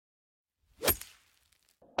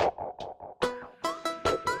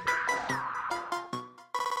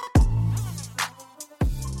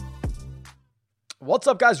What's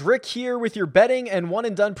up, guys? Rick here with your betting and one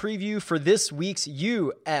and done preview for this week's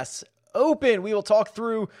US Open. We will talk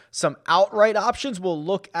through some outright options. We'll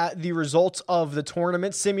look at the results of the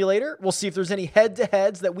tournament simulator. We'll see if there's any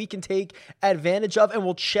head-to-heads that we can take advantage of, and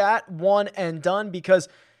we'll chat one and done because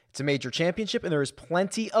it's a major championship and there is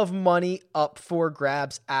plenty of money up for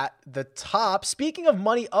grabs at the top. Speaking of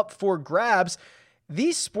money up for grabs,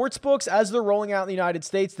 these sports books, as they're rolling out in the United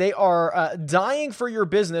States, they are dying for your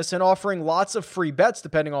business and offering lots of free bets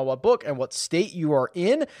depending on what book and what state you are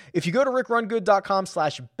in. If you go to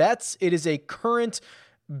rickrungood.com/bets, it is a current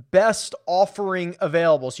best offering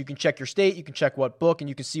available. So you can check your state, you can check what book, and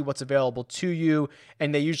you can see what's available to you.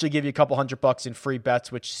 And they usually give you a couple $100 in free bets,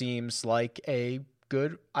 which seems like a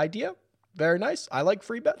good idea. Very nice. I like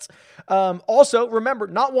free bets. Also, remember,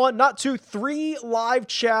 not one, not two, 3 live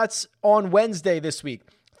chats on Wednesday this week.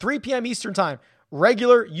 3 p.m. Eastern time.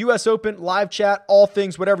 Regular US Open live chat, all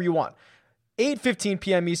things, whatever you want. 8:15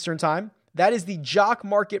 p.m. Eastern time. That is the Jock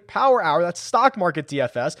Market Power Hour. That's Stock Market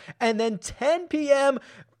DFS. And then 10 p.m.,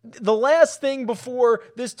 the last thing before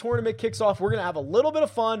this tournament kicks off, we're going to have a little bit of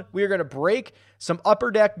fun. We are going to break some Upper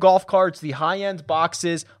Deck golf carts, the high-end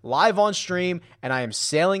boxes, live on stream, and I am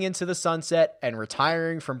sailing into the sunset and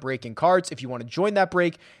retiring from breaking cards. If you want to join that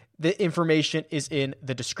break, the information is in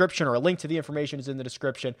the description, or a link to the information is in the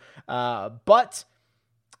description. But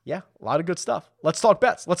yeah, a lot of good stuff. Let's talk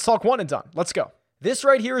bets. Let's talk one and done. Let's go. This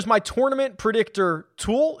right here is my tournament predictor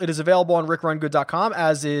tool. It is available on rickrungood.com,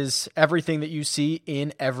 as is everything that you see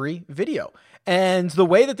in every video. And the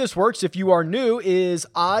way that this works, if you are new, is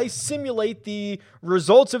I simulate the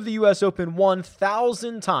results of the US Open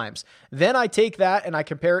 1,000 times. Then I take that and I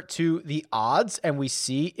compare it to the odds, and we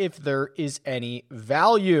see if there is any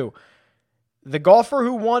value. The golfer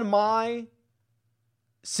who won my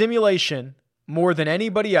simulation more than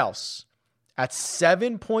anybody else at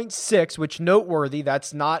 7.6, which noteworthy,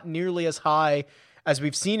 that's not nearly as high as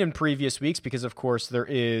we've seen in previous weeks because, of course, there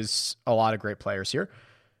is a lot of great players here,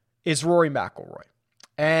 is Rory McIlroy.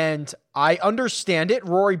 And I understand it.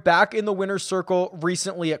 Rory back in the winner's circle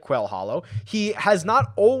recently at Quail Hollow. He has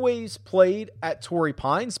not always played at Torrey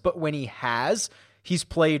Pines, but when he has, he's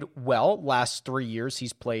played well. Last 3 years,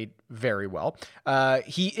 he's played very well.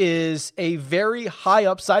 He is a very high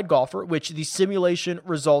upside golfer, which the simulation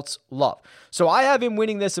results love. So I have him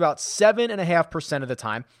winning this about 7.5% of the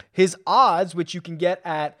time. His odds, which you can get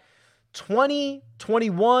at 20,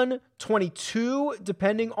 21, 22,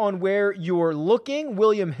 depending on where you're looking.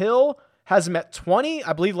 William Hill has him at 20.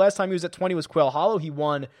 I believe last time he was at 20 was Quail Hollow. He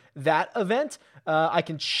won that event. I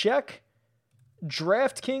can check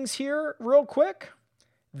DraftKings here real quick.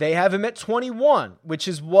 They have him at 21, which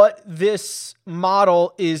is what this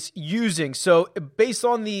model is using. So based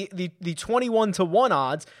on the 21 to 1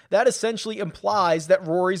 odds, that essentially implies that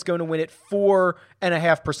Rory's going to win it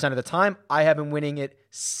 4.5% of the time. I have him winning it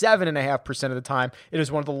 7.5% of the time. It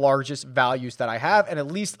is one of the largest values that I have, and at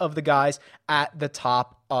least of the guys at the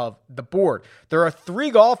top of the board. There are 3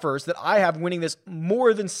 golfers that I have winning this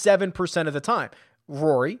more than 7% of the time.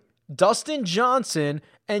 Rory, Dustin Johnson,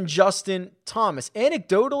 and Justin Thomas.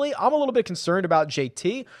 Anecdotally, I'm a little bit concerned about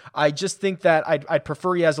JT. I just think that I'd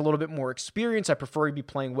prefer he has a little bit more experience. I prefer he'd be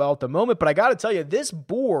playing well at the moment. But I got to tell you, this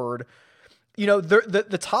board, you know,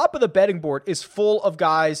 the top of the betting board is full of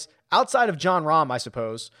guys outside of Jon Rahm, I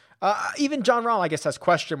suppose. Even Jon Rahm, I guess, has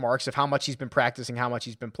question marks of how much he's been practicing, how much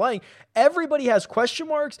he's been playing. Everybody has question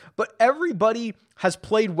marks, but everybody has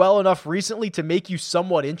played well enough recently to make you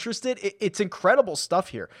somewhat interested. It's incredible stuff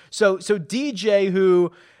here. So DJ,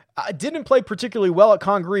 who didn't play particularly well at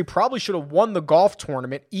Congaree, probably should have won the golf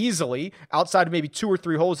tournament easily outside of maybe 2 or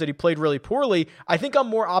 3 holes that he played really poorly. I think I'm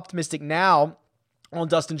more optimistic now on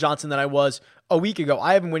Dustin Johnson than I was a week ago.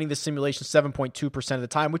 I have him winning this simulation 7.2% of the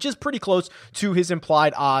time, which is pretty close to his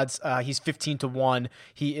implied odds. He's 15 to 1.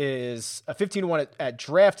 He is 15 to 1 at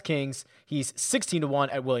DraftKings. He's 16 to 1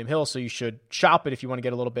 at William Hill. So you should shop it if you want to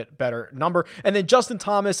get a little bit better number. And then Justin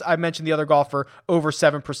Thomas, I mentioned the other golfer, over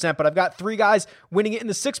 7%, but I've got 3 guys winning it in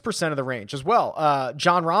the 6% of the range as well.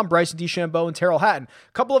 Jon Rahm, Bryson DeChambeau, and Terrell Hatton.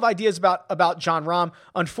 A couple of ideas about Jon Rahm.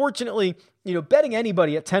 Unfortunately, you know, betting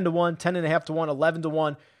anybody at 10 to 1, 10.5 to 1, 11 to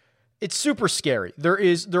 1, it's super scary. There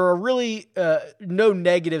are really no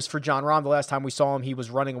negatives for Jon Rahm. The last time we saw him, he was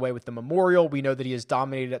running away with the Memorial. We know that he has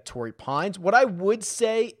dominated at Torrey Pines. What I would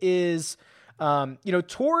say is,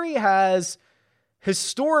 Torrey has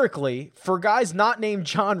historically, for guys not named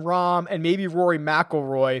Jon Rahm and maybe Rory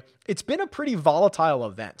McIlroy, it's been a pretty volatile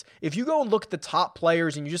event. If you go and look at the top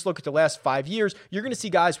players and you just look at the last 5 years, you're going to see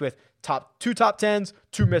guys with 2 top 10s,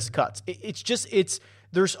 2 missed cuts.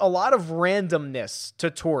 there's a lot of randomness to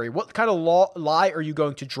Torrey. What kind of lie are you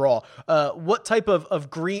going to draw? What type of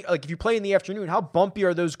green, like if you play in the afternoon, how bumpy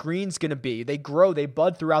are those greens going to be? They grow, they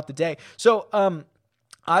bud throughout the day. So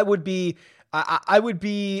I would be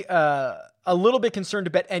a little bit concerned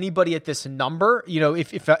to bet anybody at this number. You know,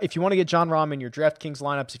 if you want to get Jon Rahm in your DraftKings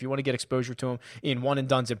lineups, if you want to get exposure to him in one and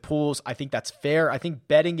dones and pools, I think that's fair. I think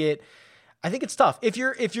betting it, I think it's tough. If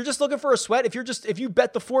you're just looking for a sweat, if you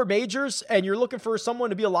bet the 4 majors and you're looking for someone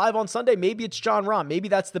to be alive on Sunday, maybe it's Jon Rahm. Maybe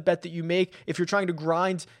that's the bet that you make. If you're trying to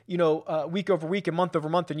grind, week over week and month over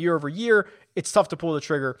month and year over year, it's tough to pull the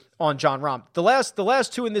trigger on Jon Rahm. The last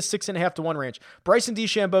two in this 6.5 to 1 range, Bryson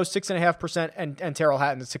DeChambeau 6.5% and Tyrrell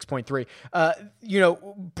Hatton at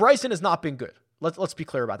 6.3. Bryson has not been good. Let's be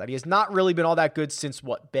clear about that. He has not really been all that good since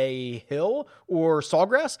Bay Hill or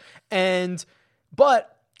Sawgrass,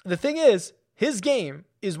 but the thing is, his game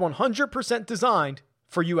is 100% designed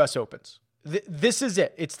for U.S. Opens. This is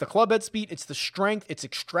it. It's the club head speed. It's the strength. It's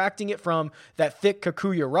extracting it from that thick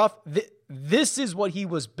Kikuyu rough. This is what he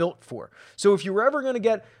was built for. So if you were ever going to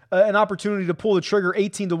get an opportunity to pull the trigger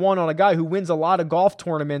 18 to 1 on a guy who wins a lot of golf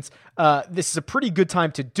tournaments, this is a pretty good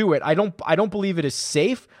time to do it. I don't believe it is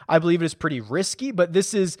safe. I believe it is pretty risky, but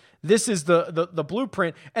this is the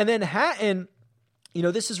blueprint. And then Hatton,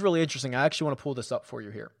 this is really interesting. I actually want to pull this up for you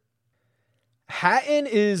here. Hatton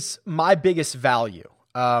is my biggest value.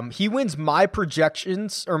 He wins my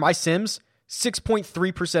projections or my sims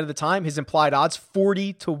 6.3% of the time. His implied odds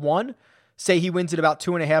 40 to 1. Say he wins it about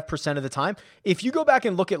 2.5% of the time. If you go back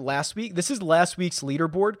and look at last week, this is last week's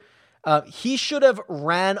leaderboard. He should have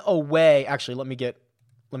ran away. Actually, let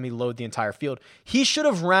me load the entire field. He should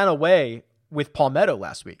have ran away with Palmetto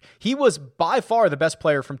last week. He was by far the best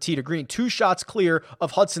player from tee to green, 2 shots clear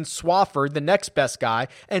of Hudson Swafford, the next best guy,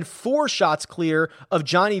 and 4 shots clear of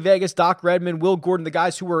Johnny Vegas, Doc Redmond, Will Gordon, the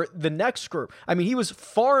guys who were the next group. I mean, he was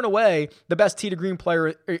far and away the best tee to green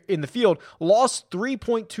player in the field, lost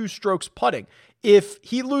 3.2 strokes putting. If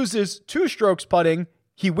he loses 2 strokes putting,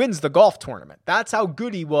 he wins the golf tournament. That's how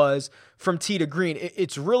good he was from tee to green.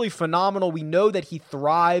 It's really phenomenal. We know that he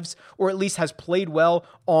thrives, or at least has played well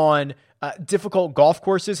on difficult golf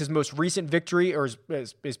courses. His most recent victory, or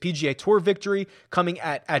his PGA Tour victory, coming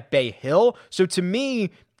at Bay Hill. So to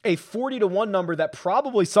me, a 40 to 1 number that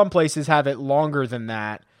probably some places have it longer than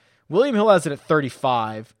that. William Hill has it at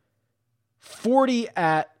 35, 40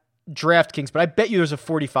 at DraftKings, but I bet you there's a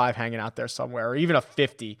 45 hanging out there somewhere, or even a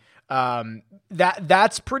 50.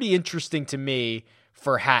 That's pretty interesting to me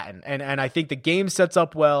for Hatton. And I think the game sets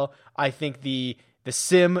up well. I think the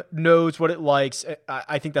sim knows what it likes.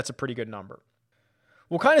 I think that's a pretty good number.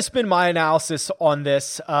 We'll kind of spin my analysis on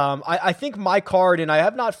this. I think my card, and I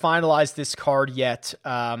have not finalized this card yet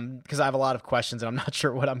because I have a lot of questions and I'm not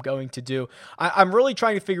sure what I'm going to do. I'm really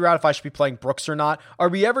trying to figure out if I should be playing Brooks or not. Are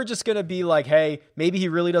we ever just going to be like, hey, maybe he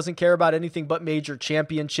really doesn't care about anything but major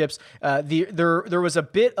championships? There was a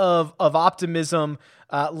bit of optimism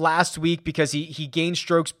last week because he gained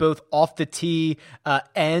strokes both off the tee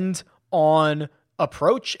and on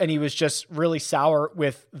approach, and he was just really sour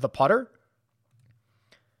with the putter.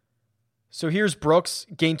 So here's Brooks,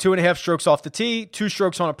 gained 2.5 strokes off the tee, 2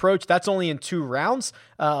 strokes on approach. That's only in 2 rounds.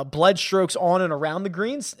 Bled strokes on and around the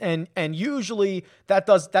greens, and usually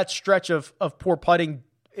that stretch of poor putting,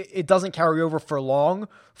 it doesn't carry over for long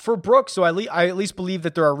for Brooks. So I at least believe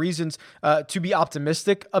that there are reasons to be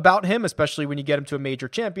optimistic about him, especially when you get him to a major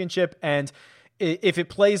championship. And if it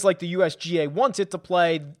plays like the USGA wants it to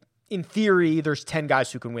play, in theory, there's 10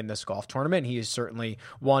 guys who can win this golf tournament. He is certainly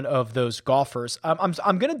one of those golfers.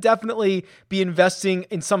 I'm going to definitely be investing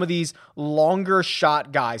in some of these longer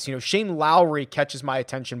shot guys. Shane Lowry catches my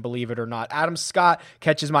attention, believe it or not. Adam Scott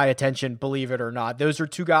catches my attention, believe it or not. Those are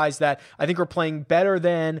 2 guys that I think are playing better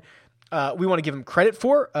than we want to give them credit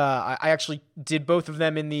for. I actually did both of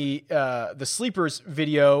them in the Sleepers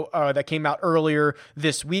video that came out earlier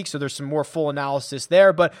this week, so there's some more full analysis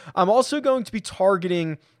there. But I'm also going to be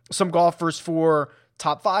targeting some golfers for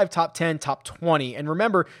top 5, top 10, top 20. And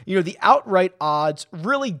remember, the outright odds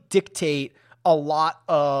really dictate a lot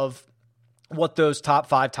of what those top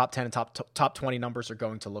 5, top 10, and top 20 numbers are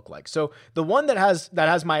going to look like. So the one that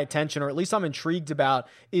has my attention, or at least I'm intrigued about,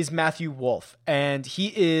 is Matthew Wolff. And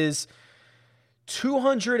he is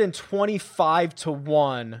 225 to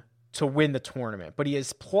 1 to win the tournament, but he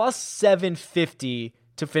is plus 750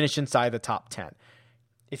 to finish inside the top 10.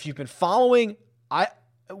 If you've been following,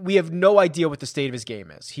 we have no idea what the state of his game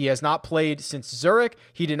is. He has not played since Zurich.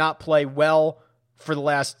 He did not play well for the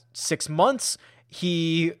last 6 months.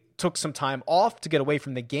 He took some time off to get away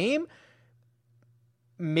from the game.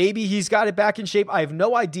 Maybe he's got it back in shape. I have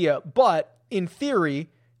no idea. But in theory,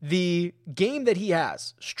 The game that he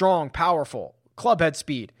has, strong, powerful, clubhead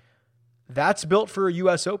speed, that's built for a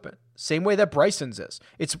U.S. Open. Same way that Bryson's is.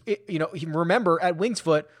 Remember at Winged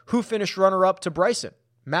Foot, who finished runner-up to Bryson?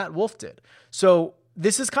 Matt Wolff did. So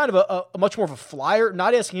this is kind of a much more of a flyer,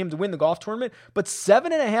 not asking him to win the golf tournament, but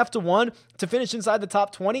 7.5 to 1 to finish inside the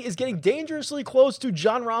top 20 is getting dangerously close to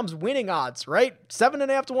Jon Rahm's winning odds, right?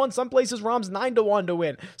 7.5 to 1, some places Rahm's 9 to 1 to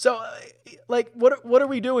win. So what are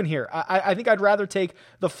we doing here? I think I'd rather take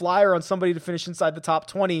the flyer on somebody to finish inside the top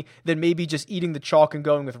 20 than maybe just eating the chalk and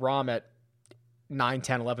going with Rahm at 9,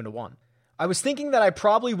 10, 11 to 1. I was thinking that I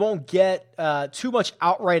probably won't get too much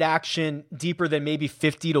outright action deeper than maybe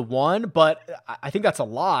 50 to 1, but I think that's a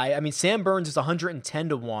lie. I mean, Sam Burns is 110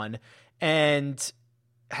 to 1 and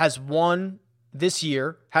has won this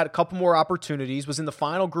year, had a couple more opportunities, was in the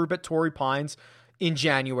final group at Torrey Pines in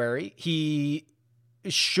January. He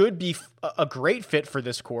should be a great fit for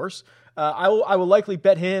this course. I will likely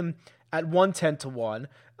bet him at 110 to 1,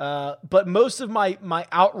 but most of my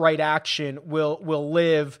outright action will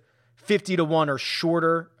live 50 to 1 or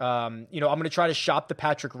shorter. I'm going to try to shop the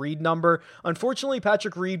Patrick Reed number. Unfortunately,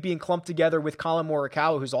 Patrick Reed being clumped together with Colin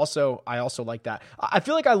Morikawa, I also like that. I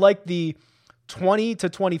feel like I like the 20 to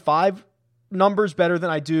 25 numbers better than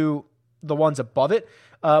I do the ones above it.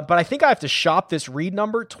 But I think I have to shop this Reed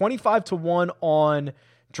number, 25 to 1 on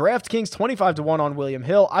DraftKings, 25 to 1 on William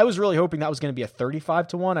Hill. I was really hoping that was going to be a 35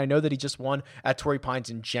 to 1. I know that he just won at Torrey Pines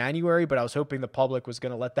in January, but I was hoping the public was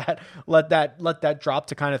going to let that drop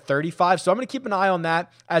to kind of 35. So I'm going to keep an eye on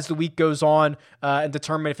that as the week goes on and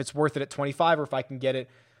determine if it's worth it at 25 or if I can get it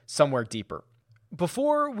somewhere deeper.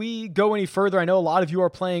 Before we go any further, I know a lot of you are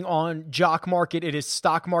playing on Jock Market. It is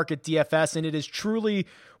Stock Market DFS, and it is truly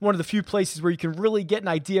one of the few places where you can really get an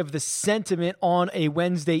idea of the sentiment on a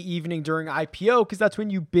Wednesday evening during IPO, because that's when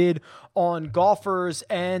you bid on golfers.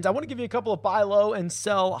 And I want to give you a couple of buy low and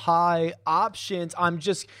sell high options. I'm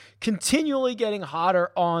just continually getting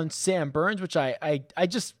hotter on Sam Burns, which I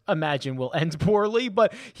just imagine will end poorly,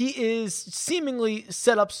 but he is seemingly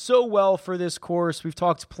set up so well for this course. We've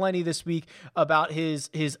talked plenty this week about his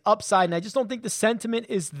upside, and I just don't think the sentiment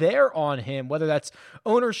is there on him, whether that's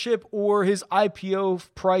ownership or his IPO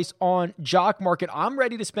price on Jock Market. I'm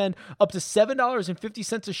ready to spend up to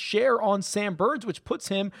 $7.50 a share on Sam Burns, which puts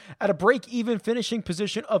him at a break-even finishing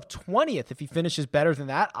position of 20th. If he finishes better than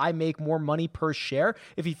that, I make more money per share.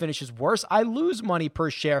 If he finishes worse, I lose money per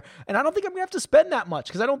share. And I don't think I'm going to have to spend that much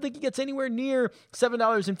because I don't think he gets anywhere near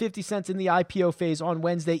 $7.50 in the IPO phase on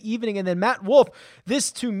Wednesday evening. And then Matt Wolff, this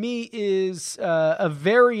to me is a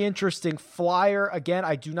very interesting flyer. Again,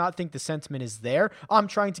 I do not think the sentiment is there. I'm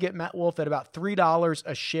trying to get Matt Wolff at about $3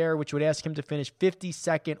 a share, which would ask him to finish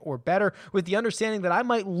 52nd or better, with the understanding that I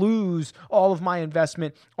might lose all of my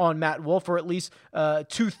investment on Matt Wolff, or at least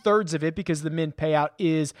 2/3 of it, because the min payout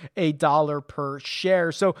is $1 per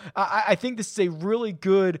share. So I think this is a really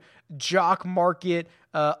good Jock Market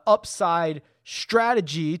upside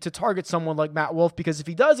strategy to target someone like Matt Wolff, because if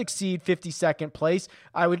he does exceed 52nd place,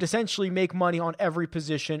 I would essentially make money on every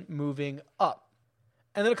position moving up.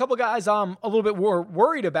 And then a couple guys I'm a little bit more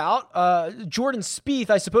worried about. Jordan Spieth,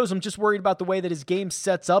 I suppose I'm just worried about the way that his game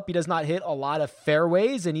sets up. He does not hit a lot of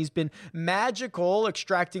fairways, and he's been magical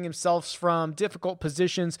extracting himself from difficult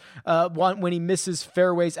positions when he misses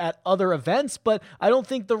fairways at other events. But I don't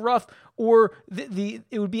think the rough or it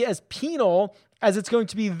would be as penal as it's going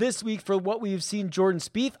to be this week for what we've seen Jordan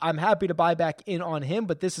Spieth. I'm happy to buy back in on him,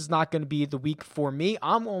 but this is not going to be the week for me.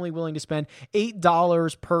 I'm only willing to spend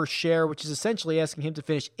 $8 per share, which is essentially asking him to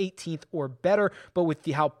finish 18th or better. But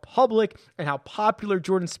with how public and how popular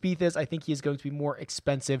Jordan Spieth is, I think he is going to be more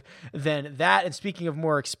expensive than that. And speaking of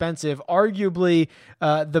more expensive, arguably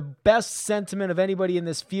the best sentiment of anybody in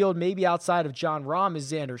this field, maybe outside of Jon Rahm,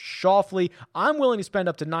 is Xander Schauffele. I'm willing to spend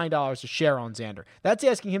up to $9 a share on Xander. That's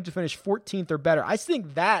asking him to finish 14th or better. I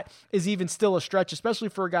think that is even still a stretch, especially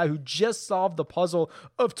for a guy who just solved the puzzle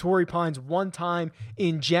of Torrey Pines one time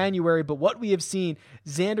in January. But what we have seen,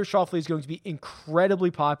 Xander Schauffele is going to be incredibly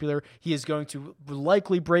popular. He is going to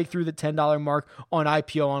likely break through the $10 mark on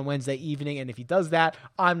IPO on Wednesday evening. And if he does that,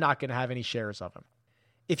 I'm not going to have any shares of him.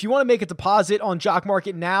 If you want to make a deposit on Jock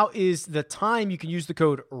Market, now is the time. You can use the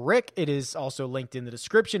code RICK. It is also linked in the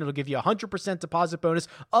description. It'll give you a 100% deposit bonus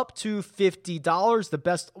up to $50, the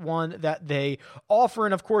best one that they offer.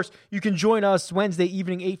 And of course, you can join us Wednesday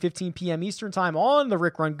evening, 8:15 p.m. Eastern time on the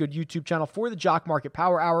Rick Run Good YouTube channel for the Jock Market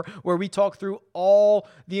Power Hour, where we talk through all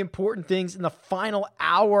the important things in the final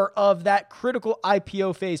hour of that critical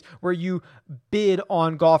IPO phase, where you bid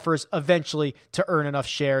on golfers eventually to earn enough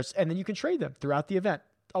shares, and then you can trade them throughout the event.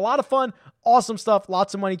 a lot of fun, awesome stuff,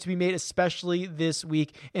 lots of money to be made, especially this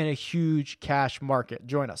week in a huge cash market.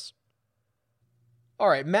 Join us. All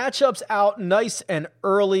right, matchups out nice and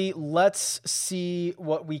early. Let's see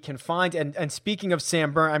what we can find. And speaking of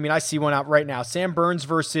Sam Burns, I mean, I see one out right now. Sam Burns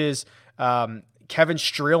versus Kevin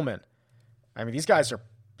Streelman. I mean, these guys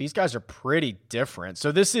are pretty different.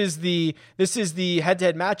 So this is the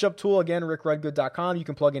head-to-head matchup tool. Again, rickredgood.com. You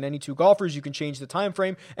can plug in any two golfers. You can change the time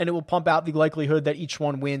frame, and it will pump out the likelihood that each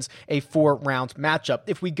one wins a 4-round matchup.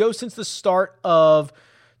 If we go since the start of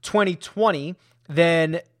 2020,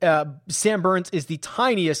 then Sam Burns is the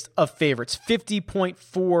tiniest of favorites,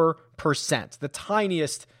 50.4%, the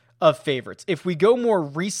tiniest of favorites. If we go more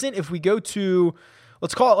recent, if we go to,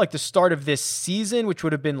 let's call it like the start of this season, which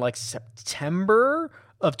would have been like September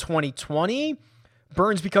of 2020,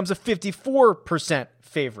 Burns becomes a 54%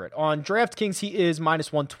 favorite. On DraftKings, he is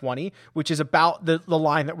 -120, which is about the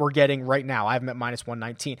line that we're getting right now. I have him at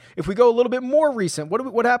 -119. If we go a little bit more recent,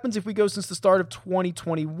 what happens if we go since the start of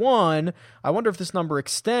 2021? I wonder if this number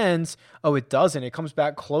extends. Oh, it doesn't. It comes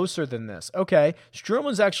back closer than this. Okay.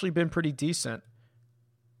 Streelman's actually been pretty decent.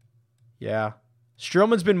 Yeah.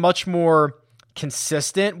 Streelman's been much more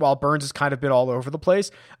consistent, while Burns has kind of been all over the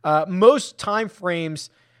place. Most time frames,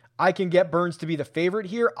 I can get Burns to be the favorite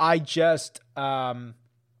here. I just don't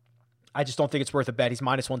think it's worth a bet. He's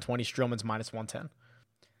 -120. Streelman's -110.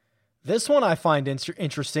 This one I find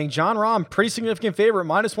interesting. Jon Rahm, pretty significant favorite,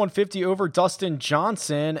 -150 over Dustin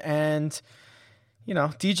Johnson. And, you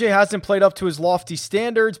know, DJ hasn't played up to his lofty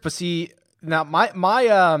standards, but see, now my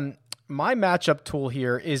matchup tool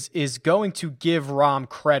here is going to give Rahm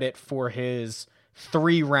credit for his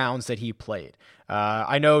 3 rounds that he played.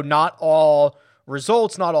 I know not all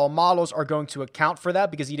results, not all models are going to account for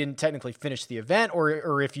that because he didn't technically finish the event,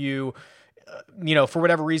 or if you for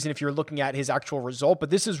whatever reason, if you're looking at his actual result, but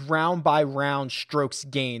this is round by round strokes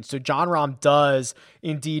gained. So Jon Rahm does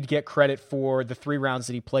indeed get credit for the 3 rounds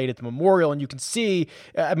that he played at the Memorial. And you can see,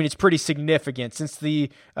 I mean, it's pretty significant since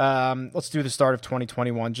let's do the start of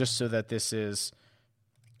 2021, just so that this is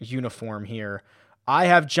uniform here. I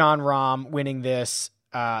have Jon Rahm winning this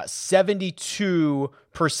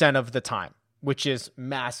 72% of the time, which is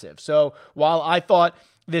massive. So while I thought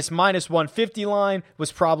this -150 line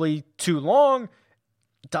was probably too long,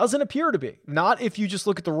 doesn't appear to be. Not if you just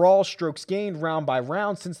look at the raw strokes gained round by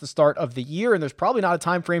round since the start of the year, and there's probably not a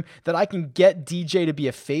time frame that I can get DJ to be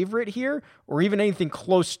a favorite here or even anything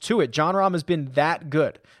close to it. Jon Rahm has been that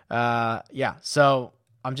good. So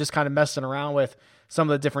I'm just kind of messing around with some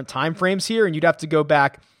of the different time frames here, and you'd have to go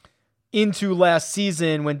back into last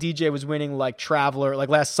season when DJ was winning like Traveler, like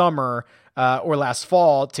last summer or last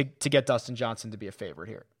fall to get Dustin Johnson to be a favorite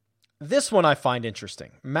here. This one I find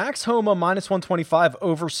interesting. Max Homa -125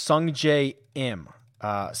 over Sungjae Im.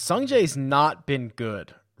 Sungjae's not been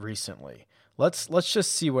good recently. Let's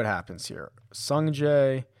just see what happens here.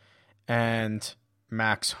 Sungjae and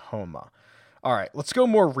Max Homa. All right, let's go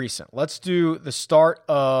more recent. Let's do the start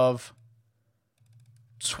of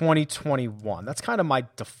 2021. That's kind of my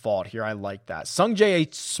default here. I like that. Sungjae,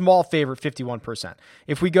 a small favorite, 51%.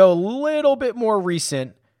 If we go a little bit more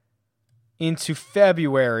recent into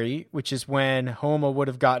February, which is when Homa would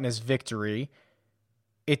have gotten his victory,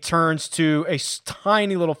 it turns to a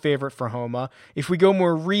tiny little favorite for Homa. If we go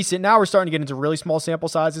more recent, now we're starting to get into really small sample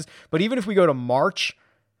sizes, but even if we go to March,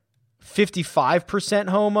 55%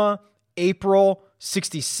 Homa, April,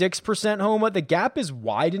 66% Homa. The gap is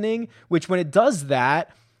widening, which when it does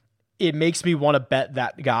that, it makes me want to bet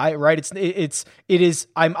that guy, right? It is.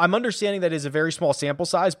 I'm understanding that it is a very small sample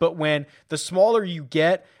size, but when the smaller you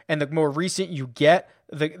get and the more recent you get,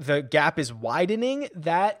 the gap is widening.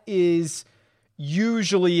 That is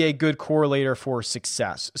usually a good correlator for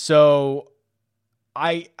success. So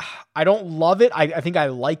I don't love it. I think I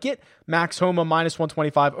like it. Max Homa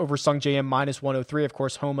 -125 over Sungjae Im -103. Of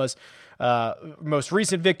course, Homa's most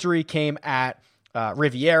recent victory came at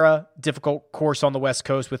Riviera, difficult course on the West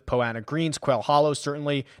Coast with Poa annua greens. Quail Hollow,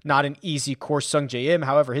 certainly not an easy course. Sungjae Im,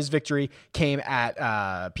 however, his victory came at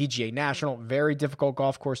PGA National, very difficult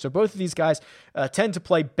golf course. So both of these guys tend to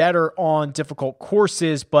play better on difficult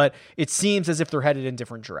courses, but it seems as if they're headed in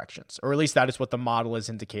different directions, or at least that is what the model is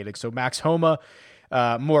indicating. So Max Homa,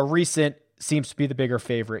 more recent, seems to be the bigger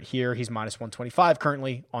favorite here. He's -125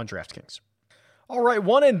 currently on DraftKings. All right,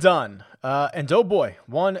 one and done. And oh boy,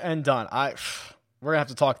 one and done. We're going to have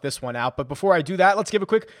to talk this one out. But before I do that, let's give a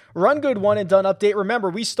quick Run Good one and done update.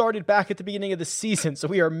 Remember, we started back at the beginning of the season, so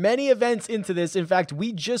we are many events into this. In fact,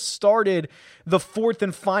 we just started the 4th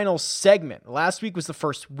and final segment. Last week was the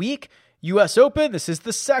first week. US Open, this is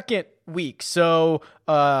the second week. So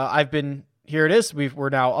I've been here it is. We're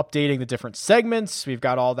now updating the different segments. We've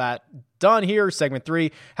got all that done here. Segment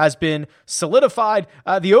 3 has been solidified.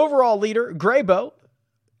 The overall leader, Graybo,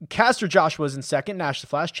 Caster Joshua's in second, Nash the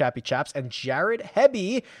Flash, Chappie Chaps, and Jared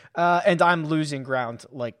Hebby. And I'm losing ground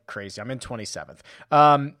like crazy. I'm in 27th.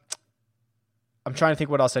 I'm trying to think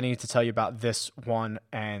what else I need to tell you about this one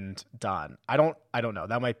and done. I don't know.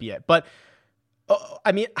 That might be it. But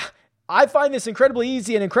I find this incredibly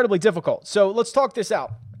easy and incredibly difficult. So let's talk this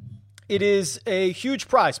out. It is a huge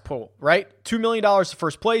prize pool, right? $2 million to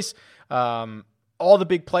first place. All the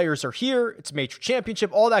big players are here. It's a major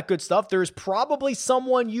championship, all that good stuff. There's probably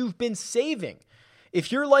someone you've been saving.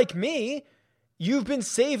 If you're like me, you've been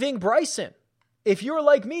saving Bryson. If you're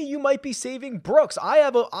like me, you might be saving Brooks. I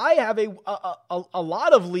have a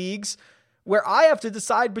lot of leagues where I have to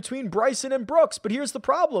decide between Bryson and Brooks. But here's the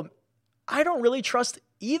problem. I don't really trust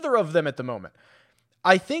either of them at the moment.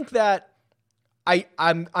 I think that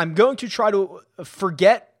I'm going to try to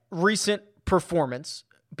forget recent performance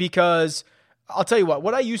because I'll tell you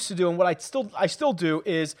what I used to do and what I still do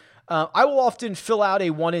is I will often fill out a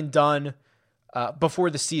one and done before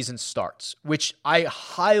the season starts, which I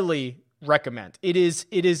highly recommend. It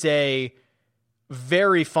is a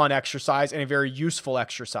very fun exercise and a very useful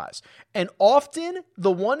exercise. And often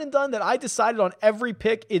the one and done that I decided on every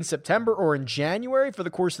pick in September or in January for the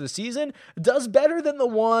course of the season does better than the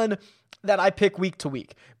one that I pick week to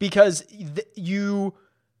week because you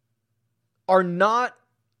are not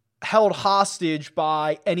held hostage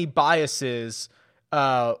by any biases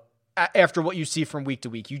after what you see from week to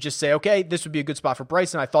week. You just say, okay, this would be a good spot for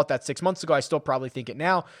Bryson. I thought that 6 months ago. I still probably think it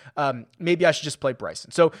now. Maybe I should just play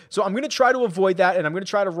Bryson. So I'm going to try to avoid that, and I'm going to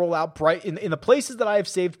try to roll out in the places that I have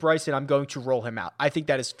saved Bryson, I'm going to roll him out. I think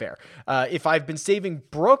that is fair. If I've been saving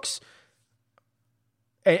Brooks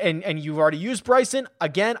and you've already used Bryson,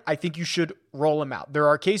 again, I think you should roll him out. There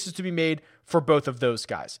are cases to be made for both of those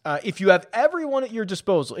guys. If you have everyone at your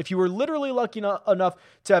disposal, if you were literally lucky enough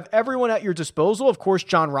to have everyone at your disposal, of course,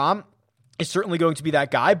 Jon Rahm is certainly going to be that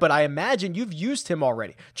guy, but I imagine you've used him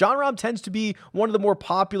already. Jon Rahm tends to be one of the more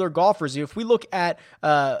popular golfers. If we look at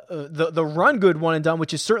the Run Good one and done,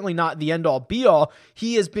 which is certainly not the end all be all,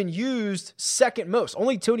 he has been used second most.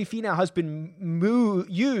 Only Tony Finau has been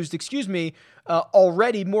used,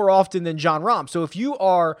 already more often than Jon Rahm. So if you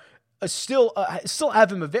are still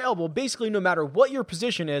have him available, basically no matter what your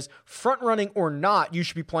position is, front running or not, you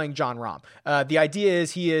should be playing Jon Rahm. The idea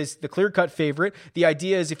is he is the clear-cut favorite. The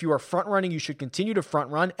idea is if you are front running, you should continue to front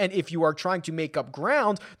run. And if you are trying to make up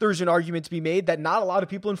ground, there's an argument to be made that not a lot of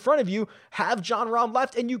people in front of you have Jon Rahm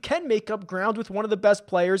left, and you can make up ground with one of the best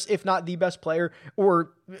players, if not the best player,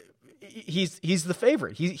 or he's the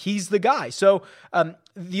favorite. He's the guy. So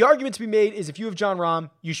the argument to be made is if you have Jon Rahm,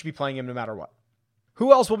 you should be playing him no matter what.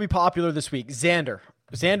 Who else will be popular this week? Xander.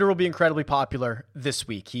 Xander will be incredibly popular this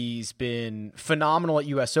week. He's been phenomenal at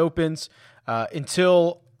U.S. Opens.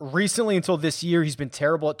 Until this year, he's been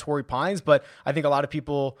terrible at Torrey Pines, but I think a lot of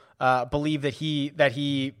people believe that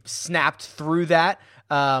he snapped through that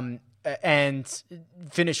and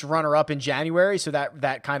finished runner-up in January, so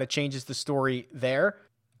that kind of changes the story there.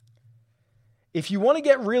 If you want to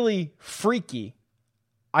get really freaky,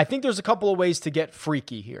 I think there's a couple of ways to get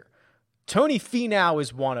freaky here. Tony Finau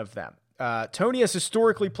is one of them. Tony has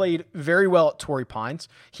historically played very well at Torrey Pines.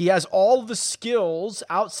 He has all the skills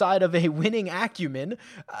outside of a winning acumen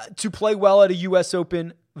to play well at a U.S.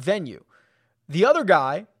 Open venue. The other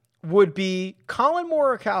guy would be Colin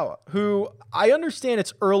Morikawa, who I understand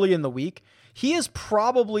it's early in the week. He is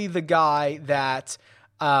probably the guy that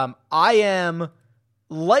I am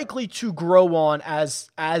likely to grow on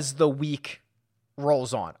as the week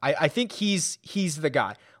rolls on. I think he's the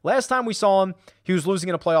guy. Last time we saw him, he was losing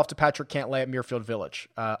in a playoff to Patrick Cantlay at Muirfield Village.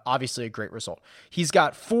 Obviously a great result. He's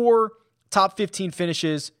got 4 top 15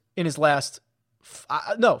 finishes in his last,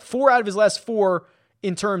 4 out of his last 4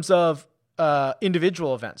 in terms of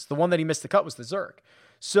individual events. The one that he missed the cut was the Zurich.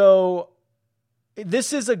 So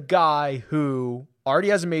this is a guy who already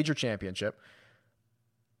has a major championship,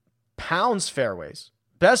 pounds fairways,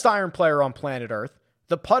 best iron player on planet Earth.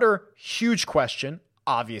 The putter, huge question,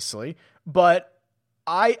 obviously, but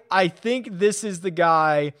I think this is the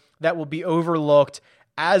guy that will be overlooked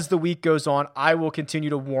as the week goes on. I will continue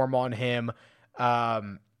to warm on him.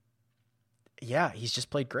 He's just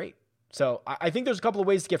played great. So I think there's a couple of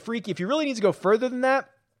ways to get freaky. If you really need to go further than that,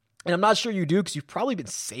 and I'm not sure you do because you've probably been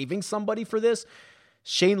saving somebody for this,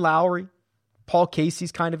 Shane Lowry, Paul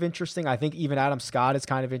Casey's kind of interesting. I think even Adam Scott is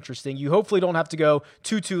kind of interesting. You hopefully don't have to go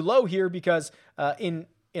too low here because in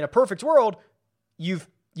a perfect world, you've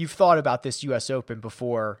thought about this U.S. Open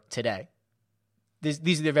before today.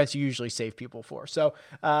 these are the events you usually save people for. So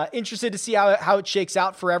interested to see how it shakes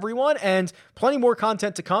out for everyone, and plenty more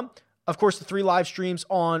content to come. Of course, the 3 live streams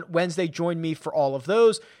on Wednesday, join me for all of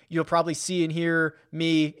those. You'll probably see and hear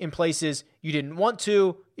me in places you didn't want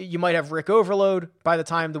to. You might have Rick overload by the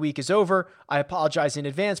time the week is over. I apologize in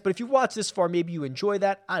advance, but if you watch this far, maybe you enjoy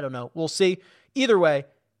that. I don't know. We'll see. Either way,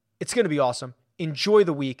 it's going to be awesome. Enjoy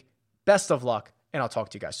the week. Best of luck, and I'll talk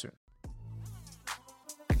to you guys soon.